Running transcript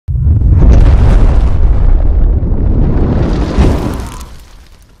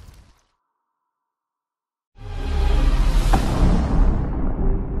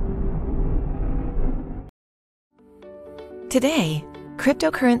Today,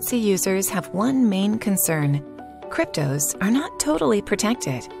 cryptocurrency users have one main concern. Cryptos are not totally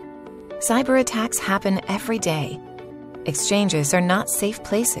protected. Cyber attacks happen every day. Exchanges are not safe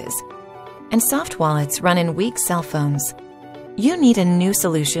places. And soft wallets run in weak cell phones. You need a new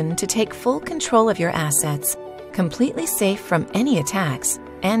solution to take full control of your assets, completely safe from any attacks,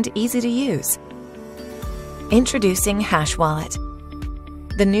 and easy to use. Introducing HASHWallet,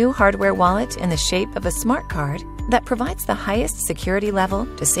 the new hardware wallet in the shape of a smart card that provides the highest security level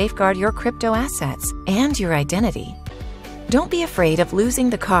to safeguard your crypto assets and your identity. Don't be afraid of losing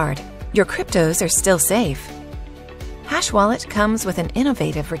the card. Your cryptos are still safe. HASHWallet comes with an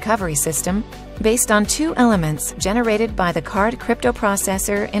innovative recovery system based on two elements generated by the card crypto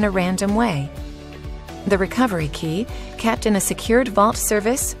processor in a random way. The recovery key, kept in a secured vault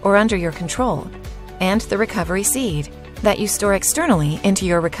service or under your control, and the recovery seed, that you store externally into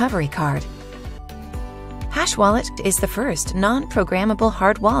your recovery card. HASHWallet is the first non-programmable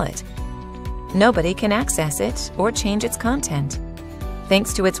hard wallet. Nobody can access it or change its content.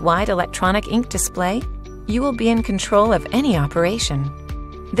 Thanks to its wide electronic ink display, you will be in control of any operation.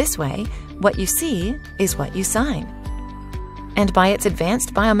 This way, what you see is what you sign. And by its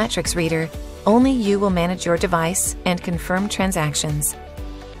advanced biometrics reader, only you will manage your device and confirm transactions.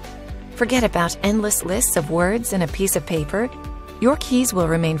 Forget about endless lists of words in a piece of paper. Your keys will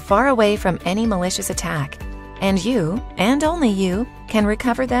remain far away from any malicious attack, and you, and only you, can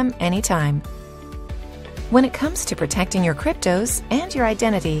recover them anytime. When it comes to protecting your cryptos and your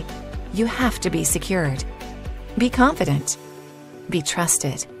identity, you have to be secured. Be confident. Be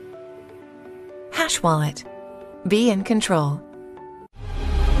trusted. HASHWallet. Be in control.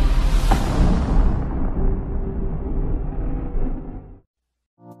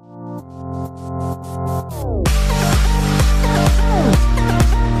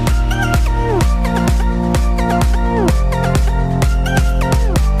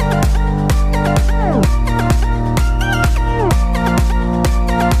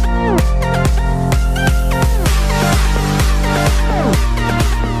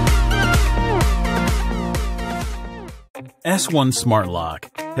 S1 Smart Lock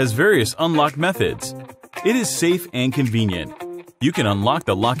has various unlock methods. It is safe and convenient. You can unlock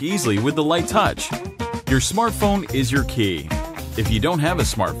the lock easily with the light touch. Your smartphone is your key. If you don't have a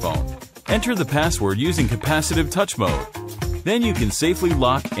smartphone, enter the password using capacitive touch mode. Then you can safely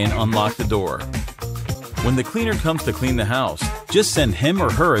lock and unlock the door. When the cleaner comes to clean the house, just send him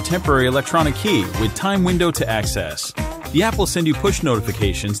or her a temporary electronic key with time window to access. The app will send you push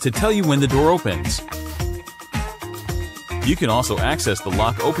notifications to tell you when the door opens. You can also access the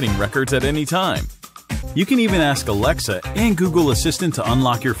lock opening records at any time. You can even ask Alexa and Google Assistant to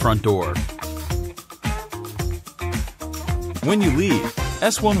unlock your front door. When you leave,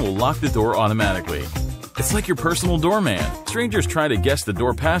 S1 will lock the door automatically. It's like your personal doorman. Strangers try to guess the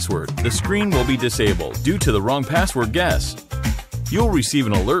door password, the screen will be disabled due to the wrong password guess. You'll receive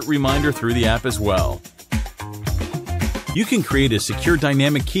an alert reminder through the app as well. You can create a secure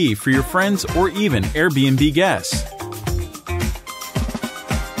dynamic key for your friends or even Airbnb guests.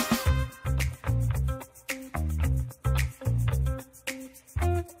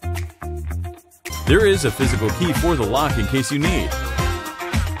 There is a physical key for the lock in case you need.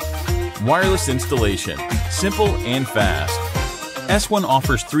 Wireless installation, simple and fast. S1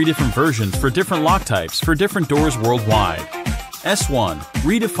 offers 3 different versions for different lock types for different doors worldwide. S1,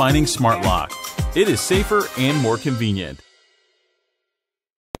 redefining smart lock. It is safer and more convenient.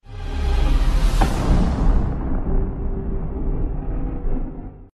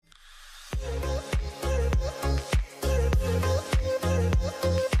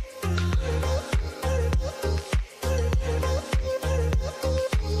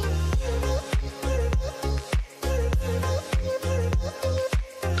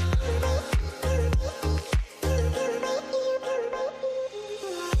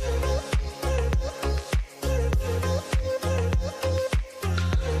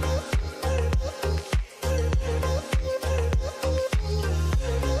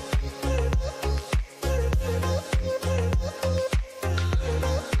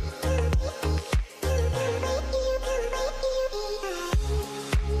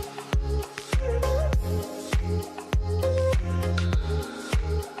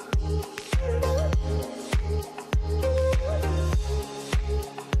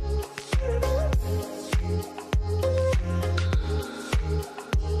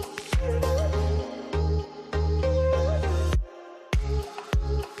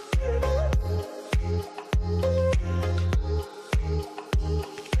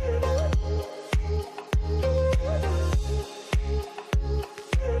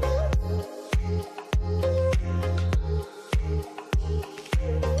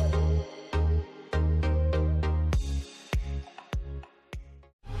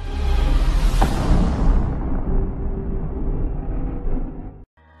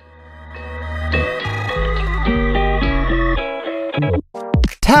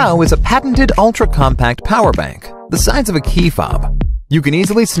 Tao is a patented ultra-compact power bank, the size of a key fob. You can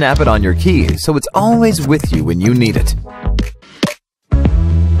easily snap it on your keys, so it's always with you when you need it.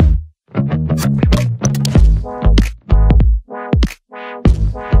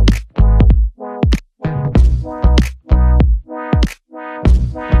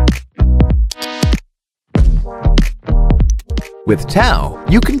 With Tao,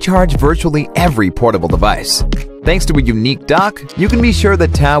 you can charge virtually every portable device. Thanks to a unique dock, you can be sure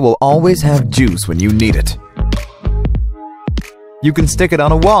that Tao will always have juice when you need it. You can stick it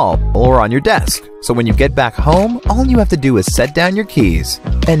on a wall or on your desk, so when you get back home, all you have to do is set down your keys,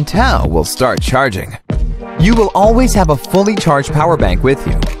 and Tao will start charging. You will always have a fully charged power bank with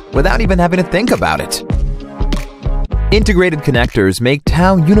you, without even having to think about it. Integrated connectors make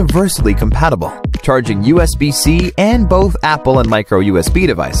Tao universally compatible, charging USB-C and both Apple and micro USB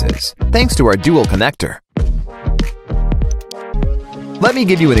devices, thanks to our dual connector. Let me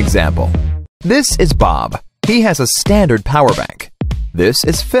give you an example. This is Bob. He has a standard power bank. This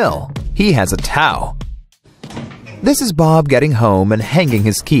is Phil. He has a Tao. This is Bob getting home and hanging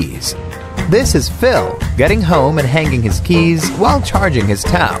his keys. This is Phil getting home and hanging his keys while charging his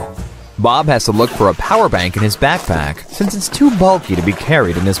Tao. Bob has to look for a power bank in his backpack since it's too bulky to be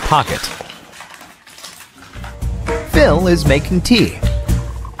carried in his pocket. Phil is making tea.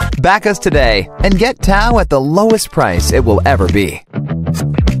 Back us today and get Tao at the lowest price it will ever be.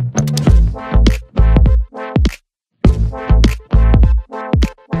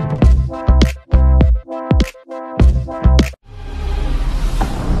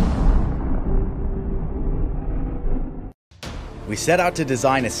 We set out to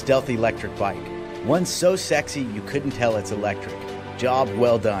design a stealthy electric bike, one so sexy you couldn't tell it's electric. Job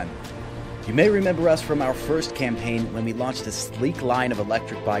well done. You may remember us from our first campaign when we launched a sleek line of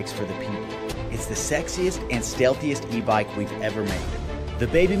electric bikes for the people. It's the sexiest and stealthiest e-bike we've ever made. The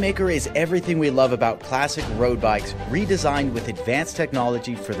Baby Maker is everything we love about classic road bikes, redesigned with advanced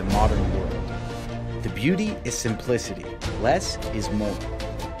technology for the modern world. The beauty is simplicity. Less is more.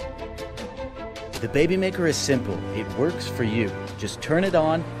 The Baby Maker is simple. It works for you. Just turn it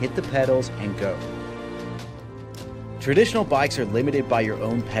on, hit the pedals, and go. Traditional bikes are limited by your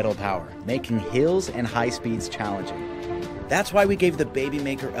own pedal power, making hills and high speeds challenging. That's why we gave the Baby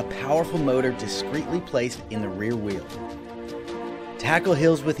Maker a powerful motor discreetly placed in the rear wheel. Tackle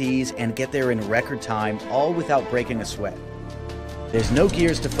hills with ease and get there in record time, all without breaking a sweat. There's no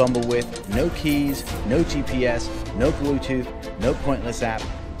gears to fumble with, no keys, no GPS, no Bluetooth, no pointless app,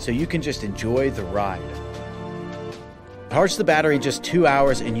 so you can just enjoy the ride. Charge the battery in just 2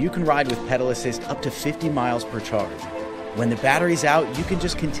 hours and you can ride with pedal assist up to 50 miles per charge. When the battery's out, you can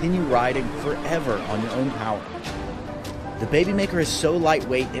just continue riding forever on your own power. The Baby Maker is so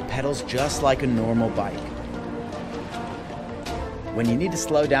lightweight, it pedals just like a normal bike. When you need to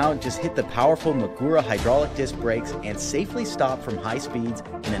slow down, just hit the powerful Magura hydraulic disc brakes and safely stop from high speeds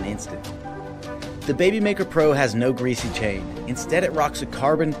in an instant. The Baby Maker Pro has no greasy chain. Instead, it rocks a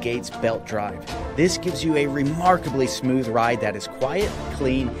carbon Gates belt drive. This gives you a remarkably smooth ride that is quiet,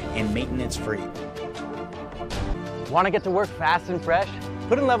 clean, and maintenance-free. Want to get to work fast and fresh?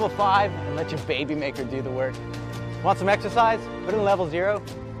 Put in level 5 and let your Baby Maker do the work. Want some exercise? Put in level 0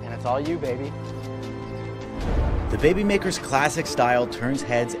 and it's all you, baby. The Baby Maker's classic style turns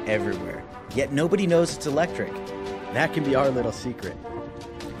heads everywhere, yet nobody knows it's electric. That can be our little secret.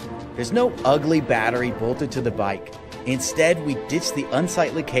 There's no ugly battery bolted to the bike. Instead, we ditched the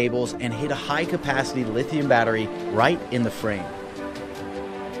unsightly cables and hid a high-capacity lithium battery right in the frame.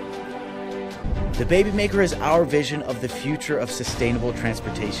 The Baby Maker is our vision of the future of sustainable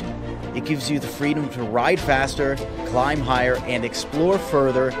transportation. It gives you the freedom to ride faster, climb higher, and explore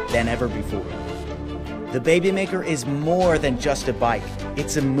further than ever before. The Baby Maker is more than just a bike.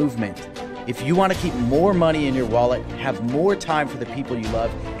 It's a movement. If you want to keep more money in your wallet, have more time for the people you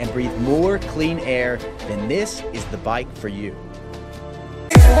love, and breathe more clean air, then this is the bike for you.